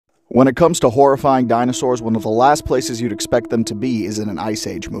When it comes to horrifying dinosaurs, one of the last places you'd expect them to be is in an Ice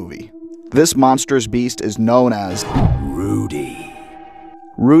Age movie. This monstrous beast is known as Rudy.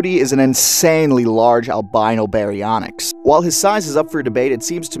 Rudy is an insanely large albino baryonyx. While his size is up for debate, it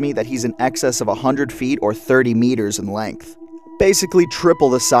seems to me that he's in excess of 100 feet or 30 meters in length. Basically triple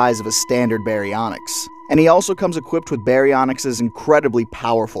the size of a standard baryonyx. And he also comes equipped with baryonyx's incredibly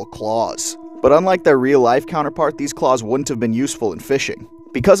powerful claws. But unlike their real-life counterpart, these claws wouldn't have been useful in fishing.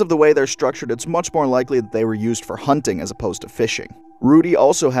 Because of the way they're structured, it's much more likely that they were used for hunting as opposed to fishing. Rudy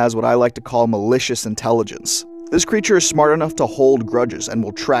also has what I like to call malicious intelligence. This creature is smart enough to hold grudges and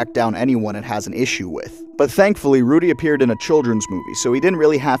will track down anyone it has an issue with. But thankfully, Rudy appeared in a children's movie, so he didn't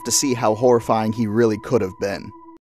really have to see how horrifying he really could have been.